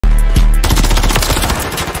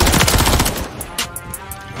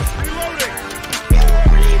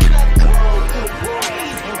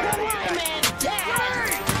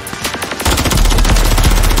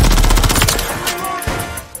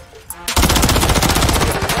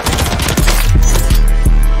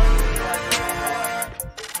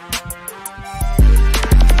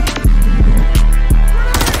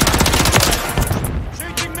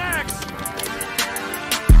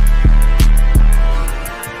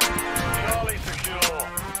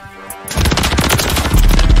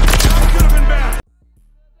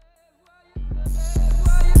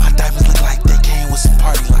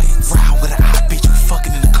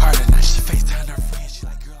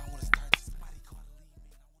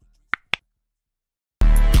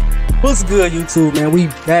What's good, YouTube, man? We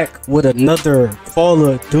back with another Call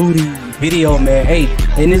of Duty video, man. Hey,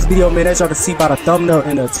 in this video, man, as y'all can see by the thumbnail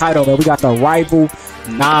and the title, man, we got the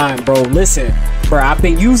Rival-9, bro. Listen, bro, I've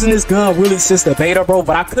been using this gun really since the beta, bro,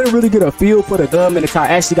 but I couldn't really get a feel for the gun, man. I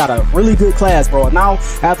actually got a really good class, bro. Now I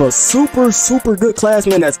have a super good class,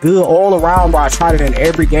 man, that's good all around, bro. I tried it in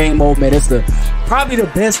every game mode, man. It's probably the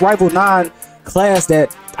best Rival-9 class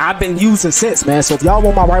that I've been using since, man. So if y'all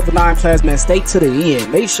want my Rival-9 class, man, stay to the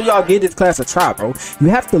end. Make sure y'all give this class a try, bro. You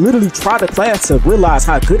have to literally try the class to realize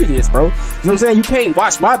how good it is, bro. You know what I'm saying? You can't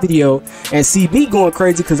watch my video and see me going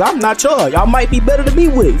crazy because I'm not y'all. Y'all might be better than me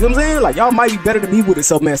with it. You know what I'm saying? Like, y'all might be better than me with it.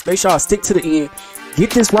 So, man, make sure y'all stick to the end.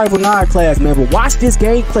 Get this Rival-9 class, man. But watch this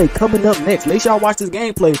gameplay coming up next. Make sure y'all watch this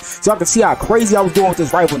gameplay so y'all can see how crazy I was doing with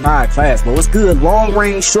this Rival-9 class, bro. It's good. Long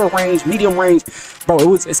range, short range, medium range.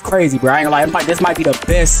 Bro, it's crazy, bro. I ain't gonna lie. This might be the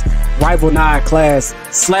best Rival-9 class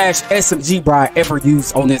 / SMG, bro, I ever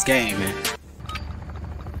used on this game, man.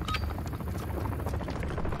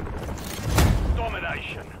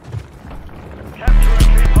 Domination. Capture and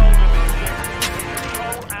keep hold of the objective.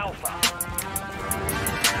 Control Alpha.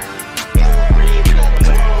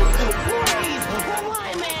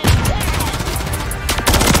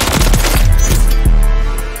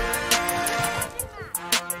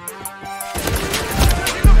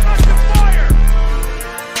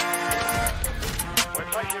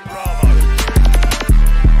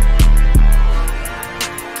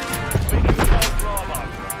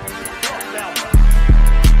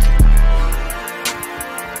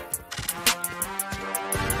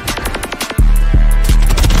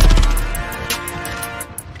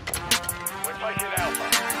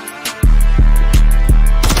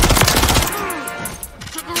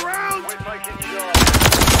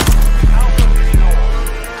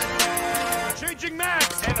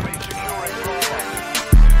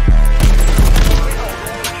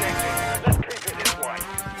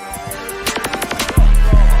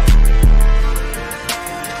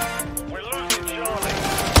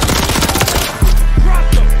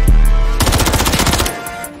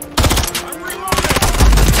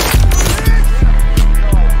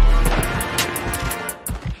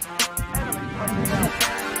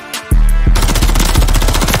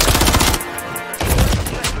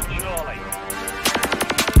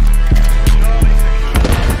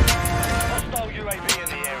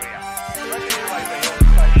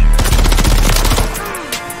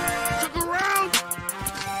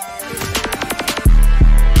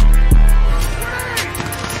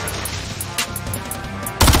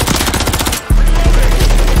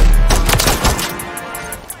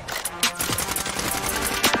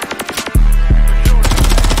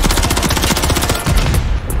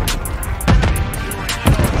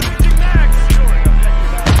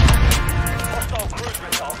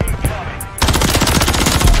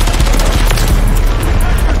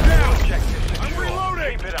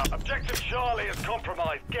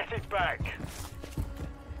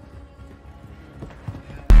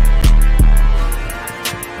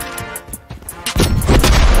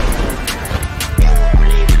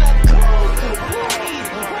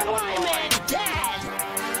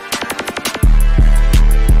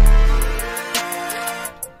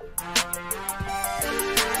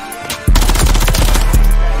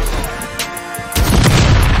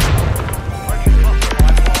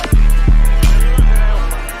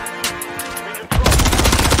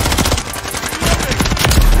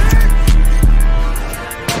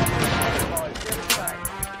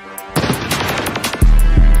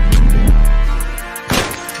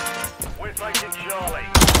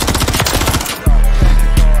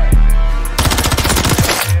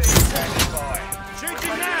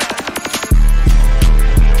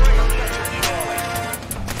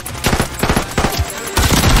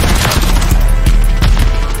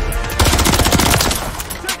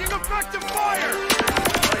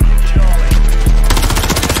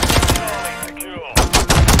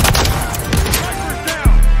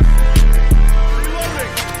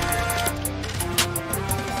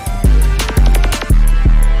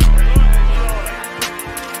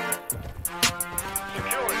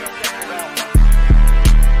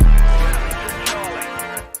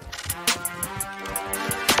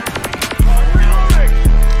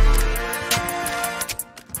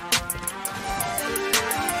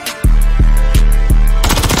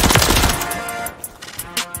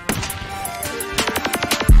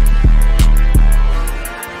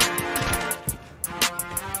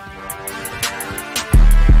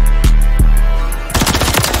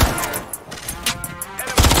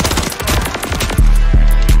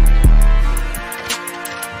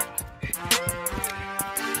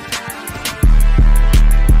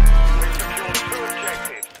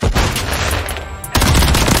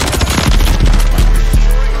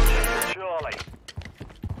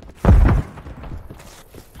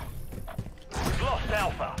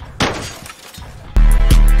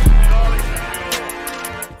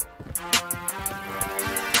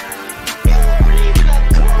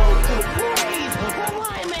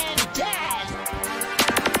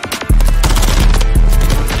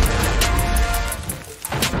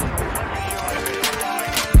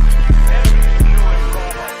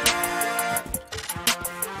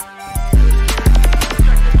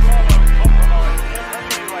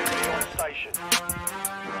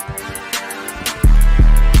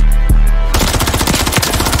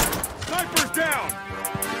 Tango's down!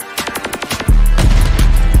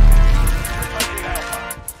 Taking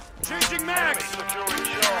Alpha. Changing Enemy max! securing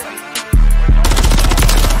Charlie. We're holding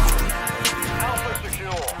Bravo. Alpha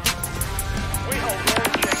secure. We hold all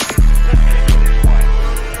objectives. Let's keep it this way.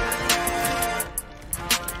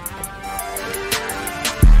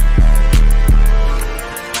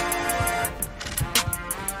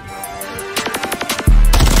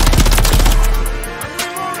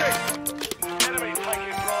 Enemy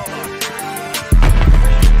taking Bravo.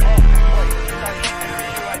 Mission task complete. Station enemy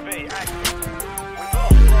UAV active. We've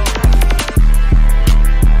lost Bravo.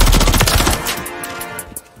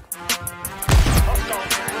 Hostiles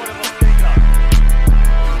deployed a Mosquito.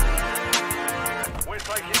 We're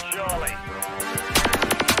taking Charlie.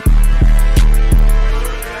 We're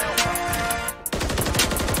losing Alpha.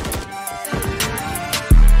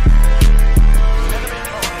 Enemy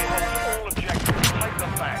currently holds all objectives. Take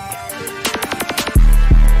them back.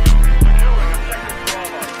 Securing objective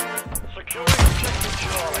Bravo. Securing objective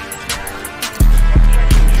Charlie.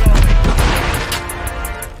 Objective Charlie.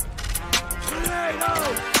 Grenade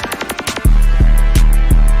out!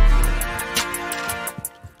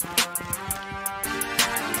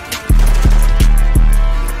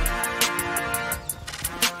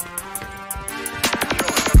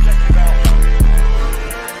 Securing objective Alpha.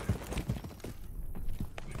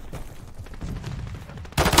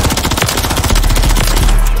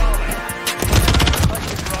 Charlie.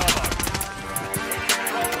 Taking Bravo.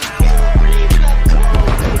 We control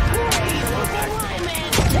Alpha.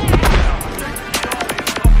 Objective Charlie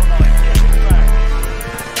is compromised. Get it back.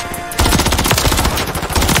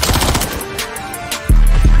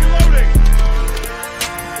 Reloading!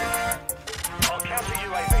 Our counter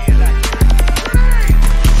UAV is active.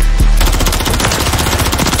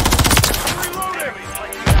 Reloading! Enemy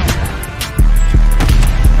taking Alpha.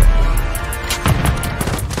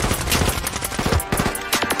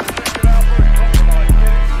 Objective Alpha is compromised.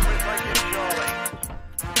 Get it. We're taking Charlie.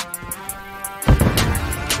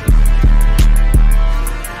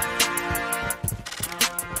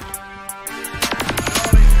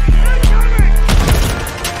 Charlie secure.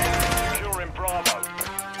 Securing Bravo.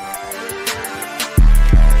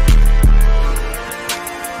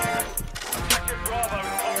 Objective Bravo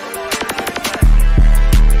is compromised. Get it back.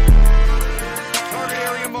 Target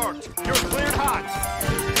area marked. You're cleared hot.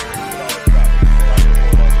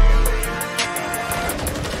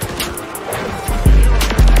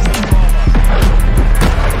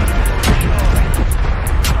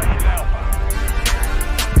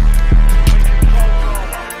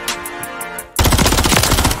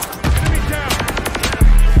 Enemy down!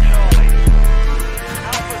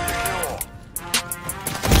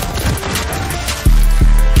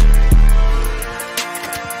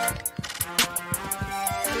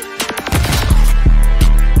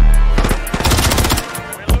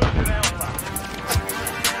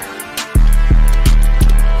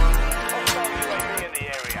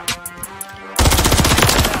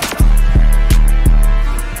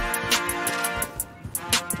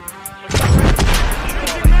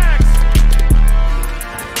 Changing max!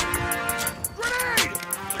 Grenade!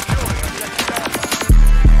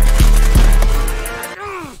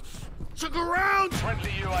 Took a round!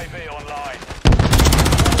 Friendly UAV online.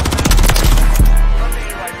 Friendly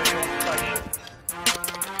UAV on station.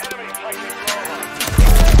 Enemy taking Bravo.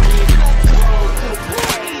 Taking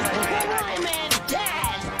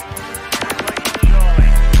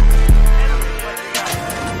Charlie. Enemy taking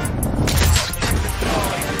Alpha. Objective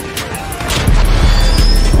Charlie.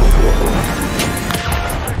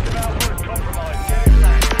 Objective Alpha is compromised. Get it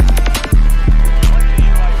back. Friendly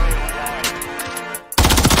UAV online.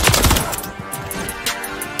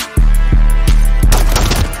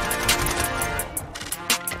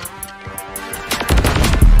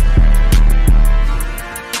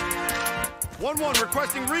 One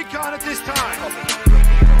requesting recon at this time.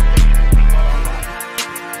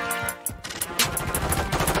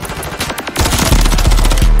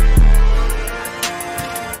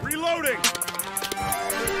 Reloading!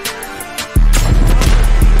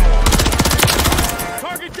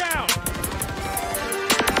 Target down!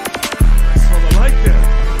 I saw the light there.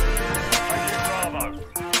 Taking Bravo.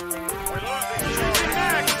 We're losing Changing Charlie.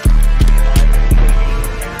 max!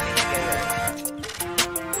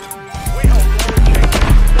 We hold all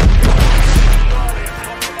objectives. Charlie is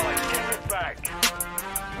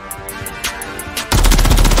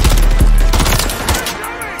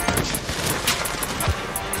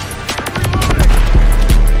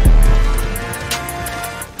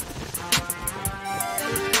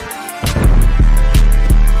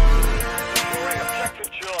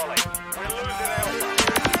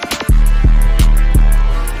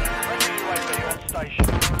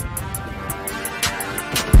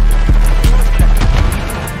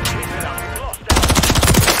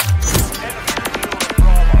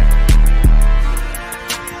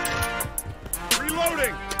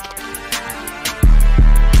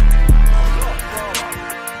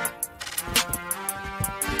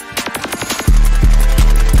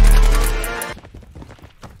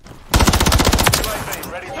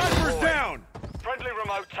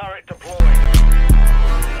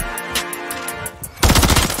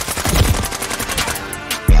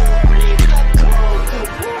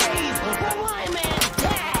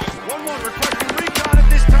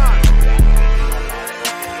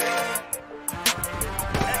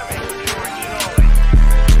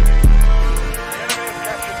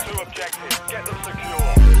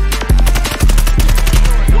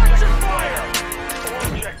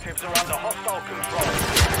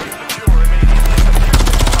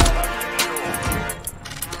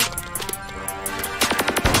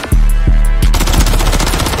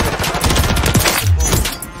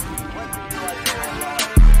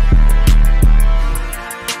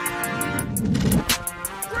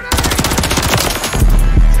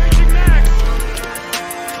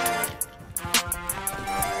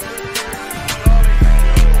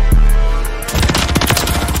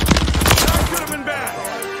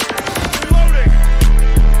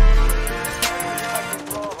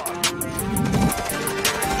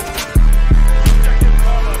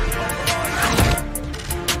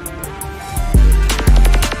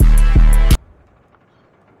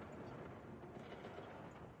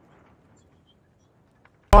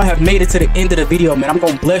have made it to the end of the video, man. I'm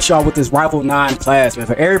gonna bless y'all with this Rival-9 class, man.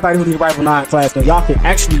 For everybody who needs Rival-9 class, man, y'all can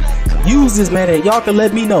actually use this, man, and y'all can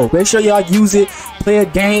let me know. Make sure y'all use it, play a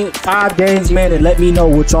game, 5 games, man, and let me know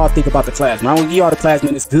what y'all think about the class, man. I'm gonna give y'all the class,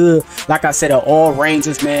 man. It's good, like I said, at all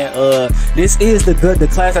ranges, man. This is the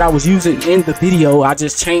class that I was using in the video. I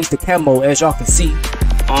just changed the camo, as y'all can see.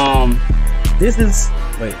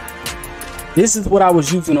 This is what I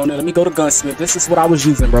was using on it. Let me go to gunsmith. This is what I was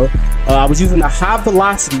using, bro. I was using the high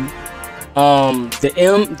velocity,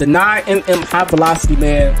 the 9mm high velocity,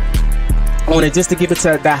 man, on it, just to give it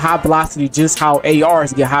to that high velocity, just how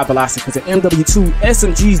ARs get high velocity, because the MW2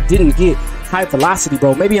 SMGs didn't get high velocity,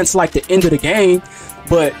 bro. Maybe until like the end of the game,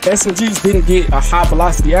 but SMGs didn't get a high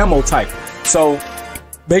velocity ammo type. So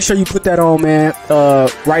make sure you put that on, man.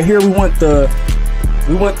 Right here we went to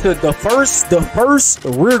the first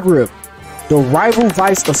rear grip, the Rival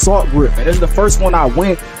Vice assault grip, and this is the first one I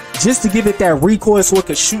went, just to give it that recoil so it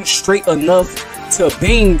could shoot straight enough to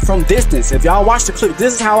beam from distance. If y'all watch the clip,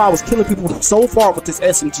 this is how I was killing people so far with this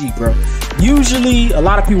SMG, bro. Usually a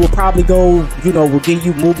lot of people will probably go, you know, will give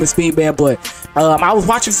you movement speed, man, but I was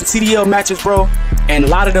watching some CDL matches, bro, and a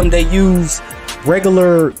lot of them, they use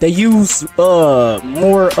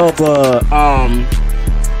more of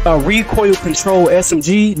a recoil control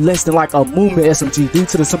SMG, less than like a movement SMG, due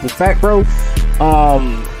to the simple fact, bro,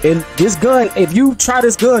 and this gun, if you try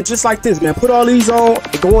this gun just like this, man, put all these on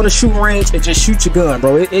and go on the shooting range and just shoot your gun,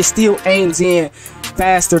 bro, it still aims in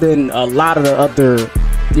faster than a lot of the other,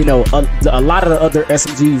 you know, a lot of the other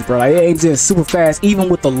SMGs, bro. Like, it aims in super fast, even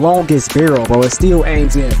with the longest barrel, bro. It still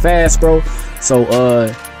aims in fast, bro.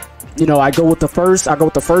 So you know, I go with the first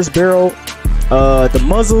barrel. The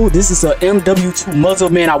muzzle, this is a MW2 muzzle,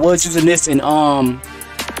 man. I was using this, and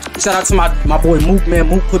shout out to my boy Mook, man.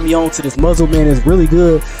 Mook put me on to this muzzle, man. It's really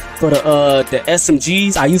good for the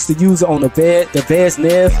SMGs. I used to use it on the Vez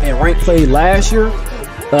Nev and rank play last year,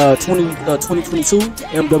 2022,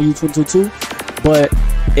 MW 2022. But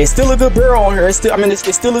it's still a good barrel on here. It's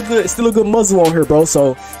still a good muzzle on here, bro.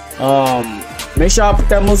 So make sure I put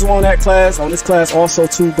that muzzle on this class also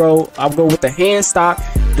too, bro. I'll go with the hand stock,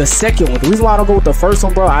 the second one. The reason why I don't go with the first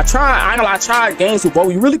one, bro, I tried games with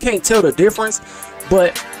both. You really can't tell the difference,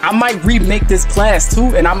 but I might remake this class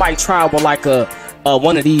too, and I might try with like a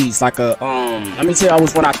one of these, like a let me tell you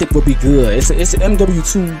which one I think would be good. It's an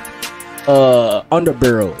MW2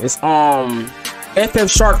 underbarrel. It's FF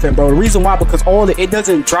shark fin, bro. The reason why, because it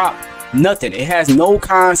doesn't drop nothing. It has no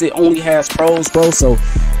cons, it only has pros, bro. So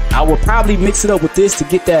I would probably mix it up with this to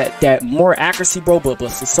get that more accuracy, bro. But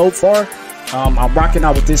so far, I'm rocking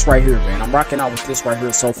out with this right here, man. I'm rocking out with this right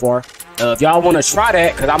here so far. If y'all want to try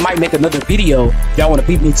that, because I might make another video, if y'all want to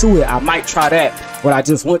beat me to it, I might try that, what I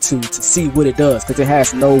just went to see what it does, because it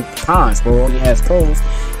has no cons, bro. It only has pros,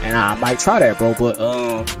 and I might try that, bro. But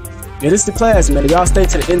yeah, this is the class, man. If y'all stay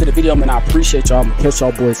to the end of the video, man, I appreciate y'all. I'm gonna catch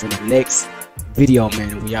y'all boys in the next video,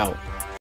 man. We out.